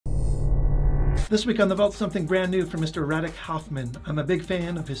This week on The Vault, something brand new from Mr. Radek Hoffman. I'm a big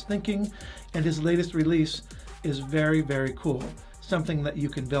fan of his thinking, and his latest release is very, very cool. Something that you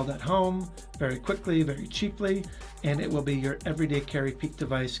can build at home very quickly, very cheaply, and it will be your everyday carry peak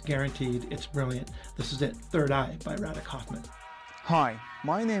device, guaranteed. It's brilliant. This is it, Third Eye by Radek Hoffman. Hi,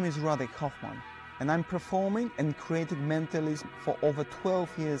 my name is Radek Hoffman, and I'm performing and creating mentalism for over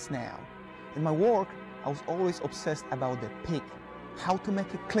 12 years now. In my work, I was always obsessed about the peak, how to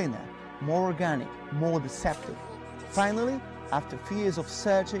make it cleaner, more organic, more deceptive. Finally, after a few years of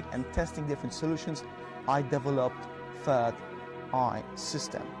searching and testing different solutions, I developed Third Eye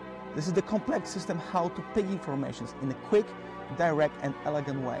system. This is the complex system how to pick information in a quick, direct and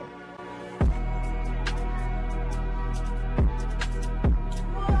elegant way.